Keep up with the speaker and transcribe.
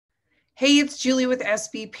Hey, it's Julie with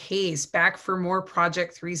SB Pace, back for more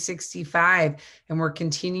Project 365. And we're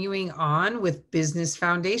continuing on with Business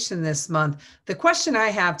Foundation this month. The question I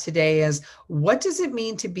have today is, what does it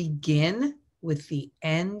mean to begin with the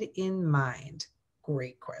end in mind?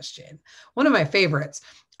 Great question. One of my favorites.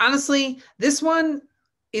 Honestly, this one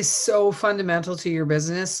is so fundamental to your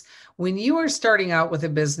business. When you are starting out with a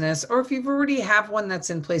business, or if you've already have one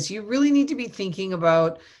that's in place, you really need to be thinking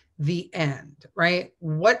about the end, right?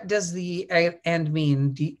 What does the end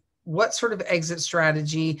mean? What sort of exit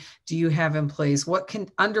strategy do you have in place?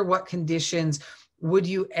 Under what conditions would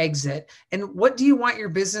you exit? And what do you want your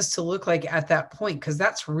business to look like at that point? Because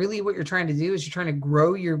that's really what you're trying to do, is you're trying to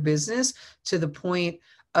grow your business to the point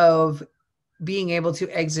of being able to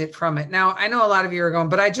exit from it. Now, I know a lot of you are going,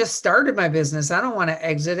 but I just started my business, I don't want to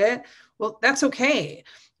exit it. Well, that's okay.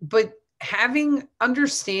 But having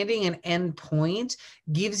understanding an end point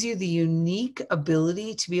gives you the unique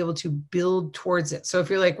ability to be able to build towards it. So if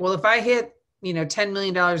you're like, well, if I hit, $10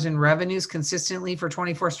 million in revenues consistently for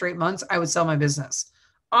 24 straight months, I would sell my business.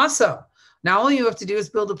 Awesome. Now all you have to do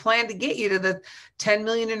is build a plan to get you to the 10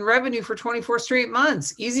 million in revenue for 24 straight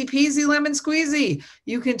months. Easy peasy, lemon squeezy.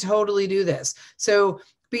 You can totally do this. So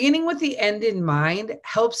beginning with the end in mind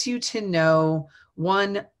helps you to know,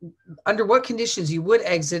 one, under what conditions you would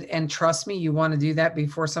exit. And trust me, you want to do that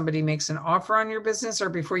before somebody makes an offer on your business or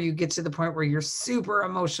before you get to the point where you're super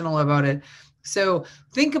emotional about it. So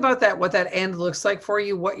think about that, what that end looks like for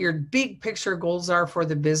you, what your big picture goals are for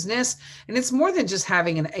the business. And it's more than just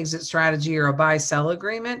having an exit strategy or a buy-sell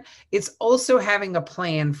agreement. It's also having a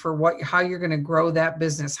plan for how you're going to grow that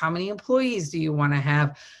business. How many employees do you want to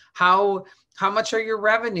have? How much are your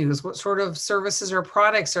revenues? What sort of services or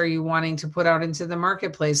products are you wanting to put out into the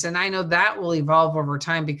marketplace? And I know that will evolve over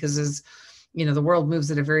time because as the world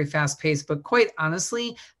moves at a very fast pace, but quite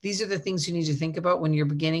honestly, these are the things you need to think about when you're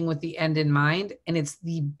beginning with the end in mind. And it's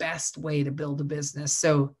the best way to build a business.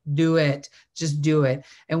 So do it, just do it.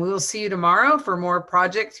 And we will see you tomorrow for more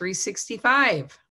Project 365.